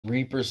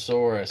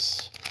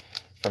Reapersaurus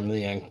from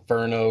the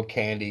Inferno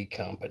Candy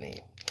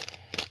Company.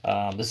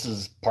 This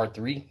is part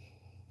 3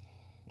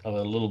 of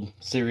a little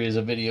series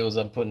of videos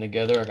I'm putting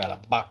together. I got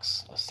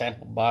a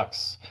sample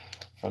box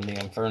from the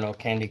Inferno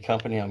Candy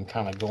Company. I'm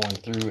kind of going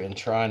through and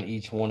trying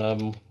each one of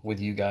them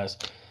with you guys.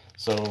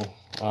 So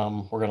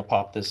we're going to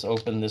pop this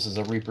open. This is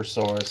a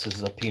Reapersaurus. This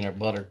is a peanut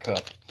butter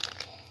cup.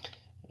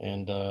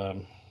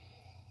 And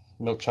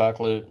milk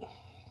chocolate,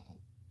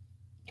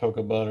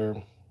 cocoa butter,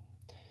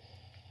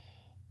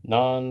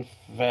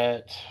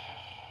 non-fat,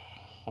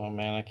 oh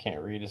man, I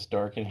can't read, it's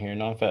dark in here,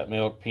 non-fat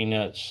milk,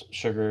 peanuts,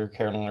 sugar,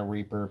 Carolina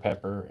Reaper,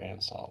 pepper,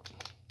 and salt.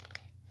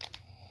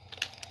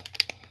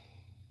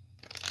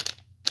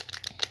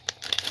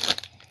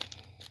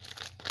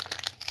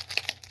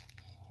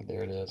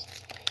 There it is.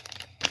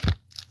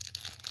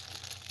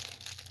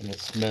 And it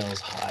smells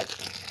hot.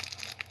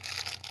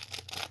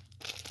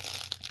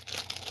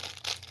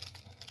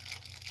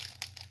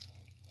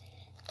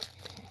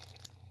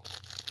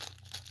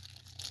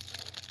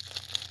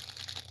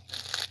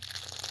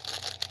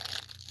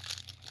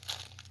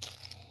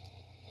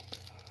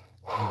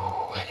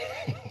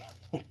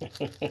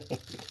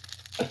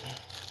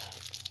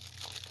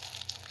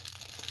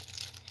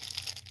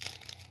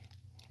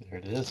 There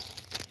it is.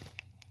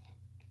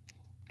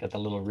 Got the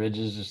little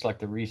ridges just like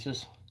the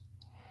Reese's.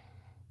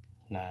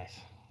 Nice.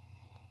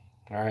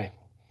 Alright.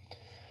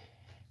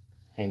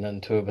 Ain't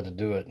nothing to it but to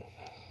do it.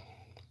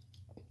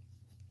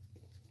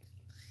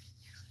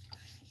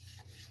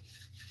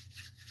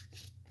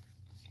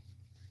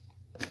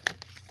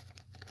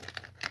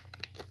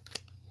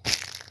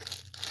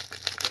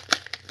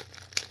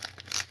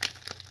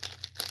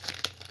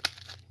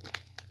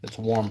 It's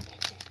warm.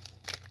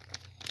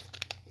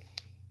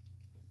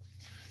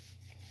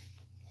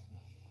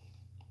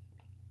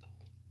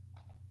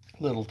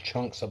 Little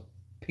chunks of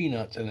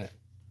peanuts in it.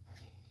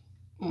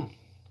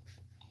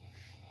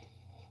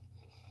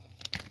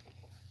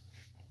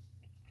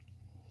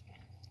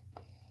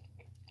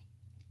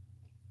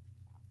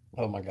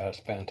 Oh my god, it's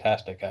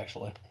fantastic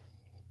actually.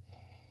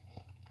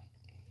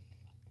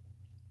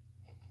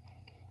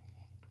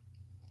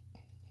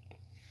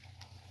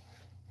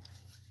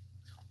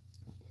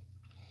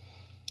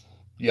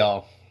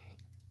 Y'all,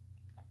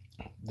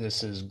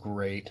 this is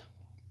great.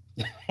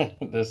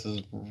 This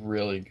is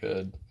really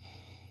good.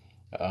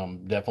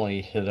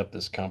 Definitely hit up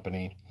this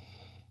company.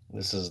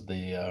 This is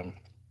the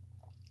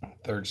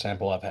third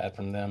sample I've had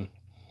from them.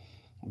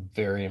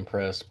 Very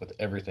impressed with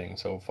everything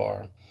so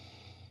far.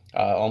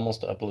 I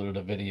almost uploaded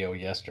a video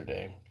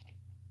yesterday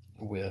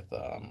with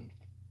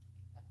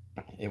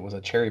it was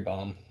a cherry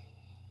bomb.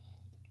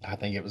 I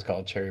think it was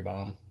called cherry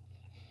bomb,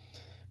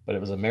 but it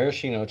was a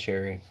maraschino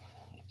cherry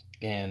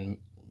and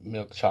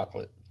milk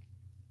chocolate.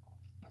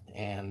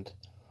 And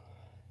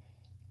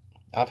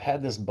I've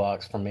had this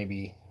box for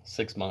maybe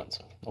 6 months.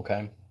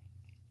 Okay,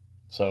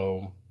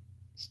 so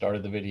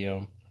started the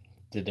video,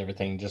 did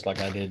everything just like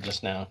I did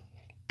just now,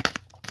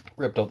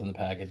 ripped open the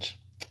package,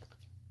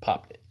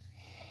 popped it.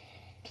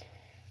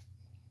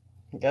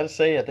 Gotta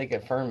say, I think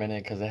it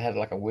fermented because it had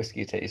like a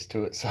whiskey taste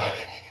to it. So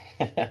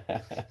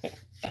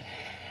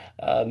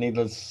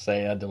needless to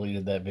say, I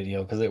deleted that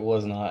video because it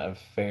was not a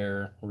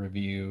fair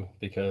review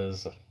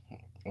because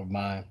of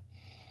my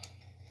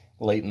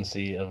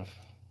latency of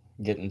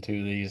getting to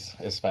these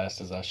as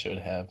fast as I should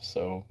have.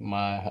 So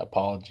my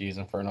apologies,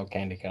 Inferno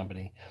Candy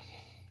Company.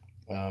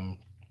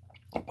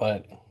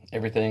 But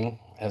everything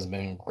has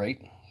been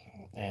great,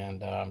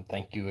 and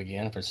thank you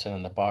again for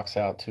sending the box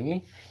out to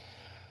me.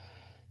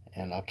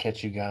 And I'll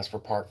catch you guys for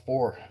part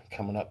 4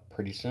 coming up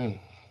pretty soon.